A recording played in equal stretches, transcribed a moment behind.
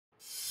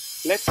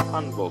Let's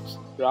unbox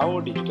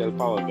Bravo Digital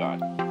Power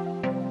Guard.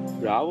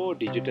 Bravo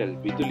Digital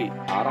විදුලි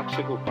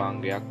ආරක්ෂක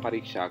උපාංගයක්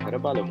පරීක්ෂා කර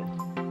බලමු.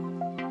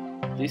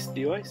 This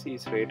device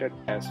is rated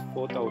as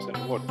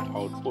 4000 watt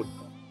output.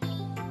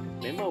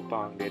 මෙම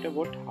උපාංගයට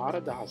watt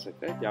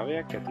 4000ක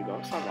ජවයක් ඇති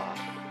බව සඳහන්.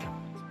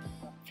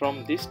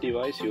 From this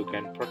device you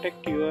can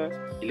protect your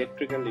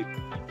electrical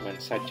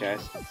equipment such as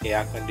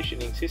air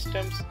conditioning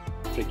systems,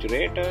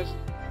 refrigerators,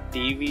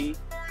 TV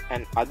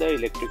and other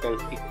electrical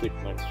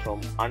equipment from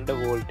under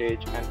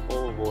voltage and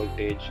over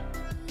voltage.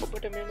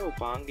 ඔබට මෙම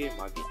උපාංගය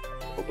මගින්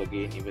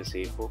ඔබගේ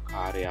නිවසේ හෝ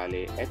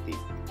කාර්යාලයේ ඇති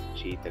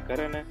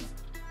ශීතකරණ,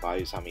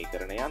 වායු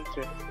සමීකරණ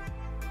යන්ත්‍ර,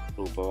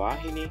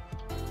 රූපවාහිනී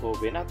හෝ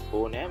වෙනත්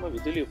ඕනෑම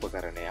විදුලි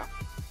උපකරණයක්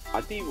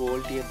අධි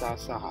වෝල්ටීයතා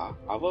සහ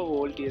අව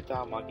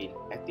වෝල්ටීයතා මගින්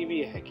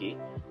ඇතිවිය හැකි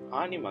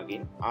හානි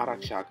මගින්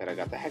ආරක්ෂා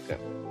කරගත හැක.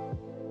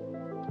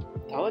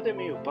 තවද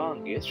මේ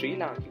උපාංගය ශ්‍රී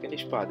ලාංකික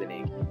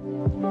නිෂ්පාදනයකි.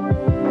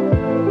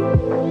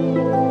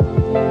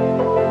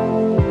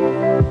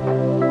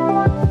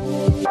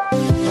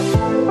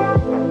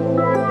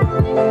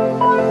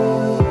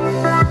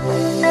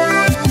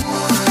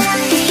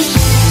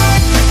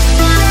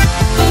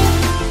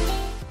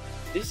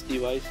 This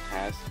device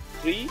has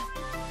 3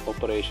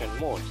 operation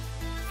modes.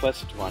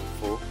 First one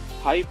for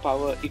high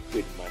power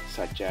equipment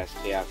such as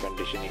air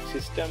conditioning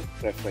system,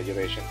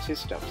 refrigeration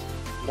systems.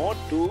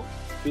 Mode 2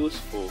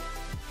 used for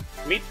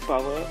mid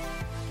power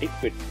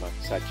equipment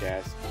such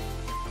as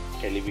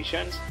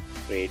televisions,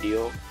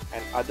 radio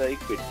and other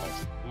equipment.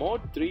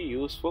 Mode 3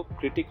 used for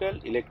critical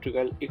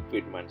electrical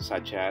equipment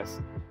such as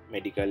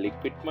medical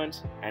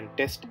equipment and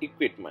test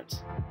equipment.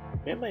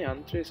 මෙම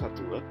යන්ත්‍රය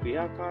සතුව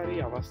ක්‍රියාකාරී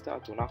අවස්ථා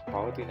තුනක්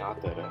පවතින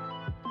අතර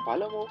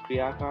පළමු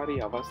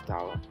ක්‍රියාකාරී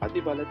අවස්ථාව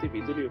අධිබලති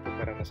විදුලි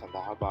උපකරණ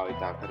සඳහා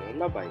භාවිතා කරනු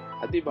ලබයි.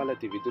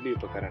 අධිබලති විදුලි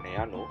උපකරණ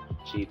යනු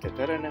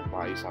ශීතකරණ,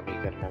 වායු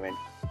සමීකරණ වැනි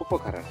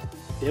උපකරණ.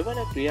 දෙවන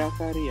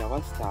ක්‍රියාකාරී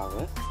අවස්ථාව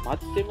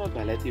මධ්‍යම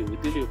බලති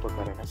විදුලි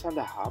උපකරණ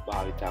සඳහා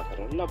භාවිතා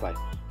කරනු ලබයි.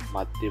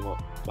 මධ්‍යම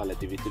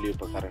බලති විදුලි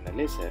උපකරණ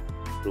ලෙස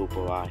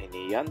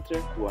රූපවාහිනී යන්ත්‍ර,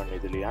 ගුවන්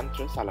විදුලි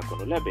යන්ත්‍ර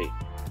සලකනු ලැබේ.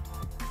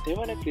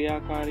 දෙවන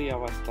ක්‍රියාකාරී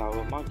අවස්ථාව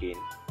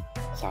මගින්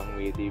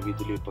සංවේදී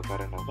විදුලි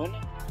උපකරණ වන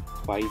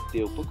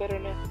වෛද්‍ය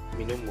උපකරණ,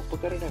 මිනුම්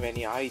උපකරණ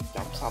වැනි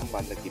ආයිත්තම්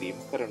සම්බන්ධ කිරීම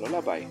කරනු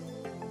ලබයි.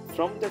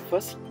 From the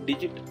first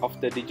digit of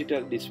the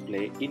digital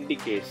display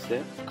indicates the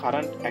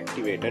current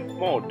activated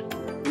mode.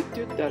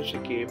 විද්‍යුත්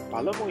දර්ශකයේ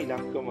පළමු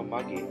ඉලක්කම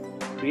මගින්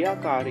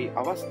ක්‍රියාකාරී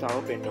අවස්ථාව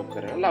පෙන්වීම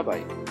කරනු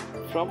ලබයි.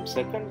 From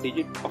second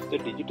digit of the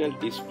digital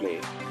display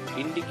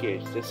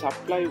indicates the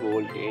supply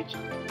voltage.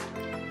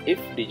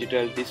 If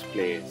digital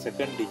display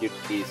second digit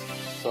is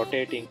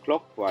rotating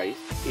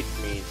clockwise, it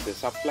means the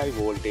supply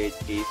voltage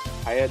is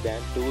higher than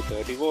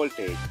 230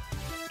 voltage.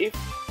 If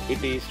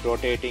it is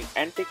rotating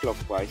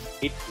anti-clockwise,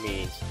 it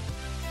means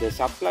the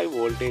supply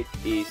voltage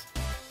is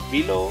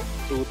below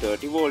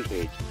 230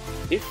 voltage.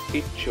 If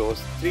it shows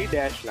 3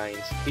 dash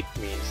lines, it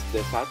means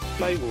the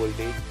supply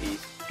voltage is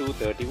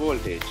 230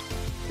 voltage.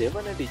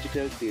 දෙවන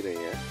digital තිරය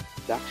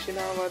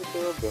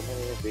දක්ෂිනාවර්තව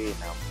භ්‍රමණය වේ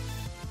නම්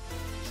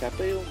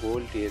සැපයුම්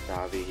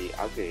වෝල්ටීයතාවෙහි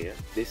අගය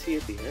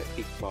 230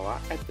 ඉක්මවා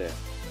ඇත.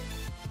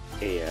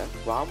 එය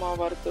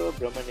වාමාවර්තව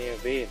භ්‍රමණය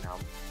වේ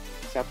නම්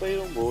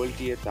සැපයුම්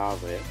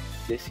වෝල්ටීයතාවය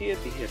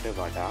 230ට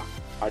වඩා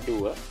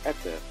අඩුව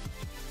ඇත.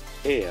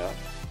 එය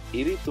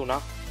ඉරි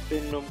 3ක්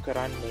පෙන්නුම්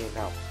කරන්නේ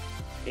නම්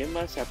එම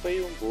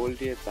සැපයුම්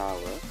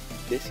වෝල්ටීයතාව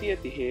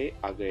 230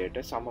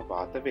 අගයට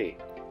සමපාත වේ.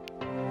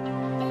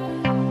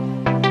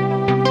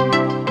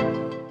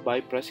 By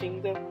pressing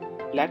the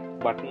black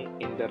button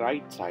in the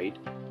right side,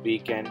 we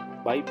can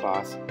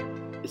bypass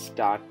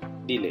start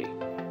delay.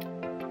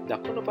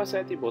 දකුණු පස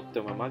ඇති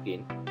බොත්තම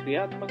මගින්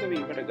ක්‍රියාත්මක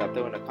වීමට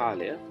ගතවන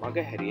කාලය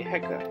මගහැරිය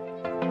හැක.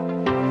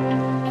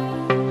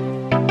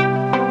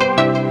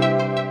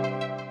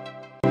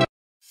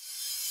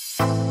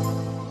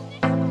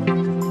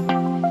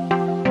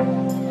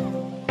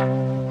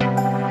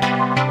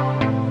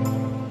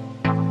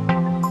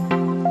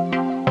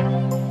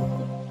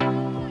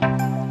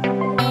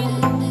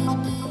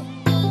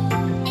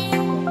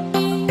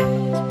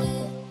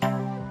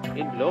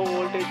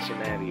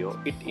 Scenario,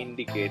 it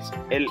indicates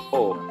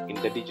LO in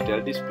the digital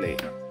display.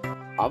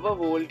 අව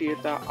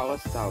වෝල්ටීයතා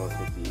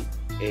අවස්ථාවකදී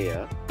එය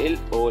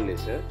LO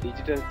ලෙස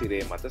digital තිරය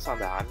මත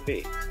සඳහන්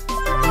වේ.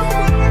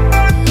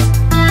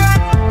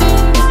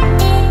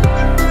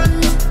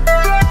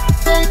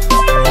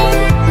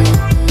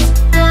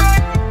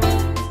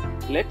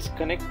 Let's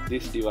connect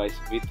this device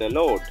with a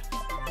load.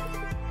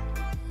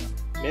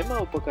 මෙම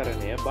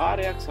උපකරණය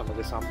භාරයක් සමග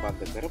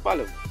සම්බන්ධ කර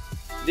බලමු.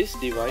 This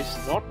device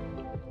not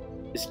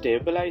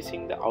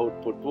stabilizing the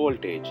output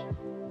voltage,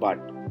 but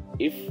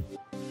if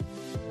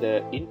the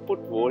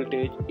input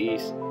voltage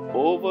is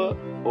over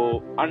or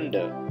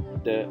under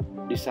the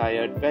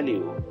desired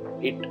value,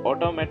 it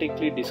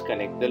automatically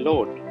disconnect the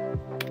load.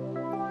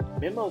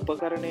 මෙම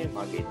උපකරණය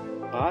මගින්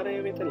භාරය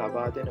වෙත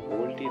ලබා දෙන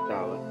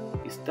වෝල්ටීයතාව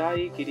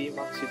ස්ථායී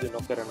කිරීමක් සිදු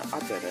නොකරන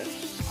අතර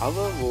අව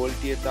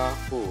වෝල්ටීයතා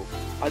හෝ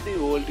අධි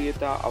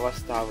වෝල්ටීයතා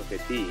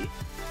අවස්ථාවකදී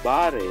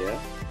භාරය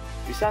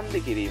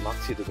විසන්ධි කිරීමක්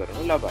සිදු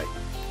කරනු ලබයි.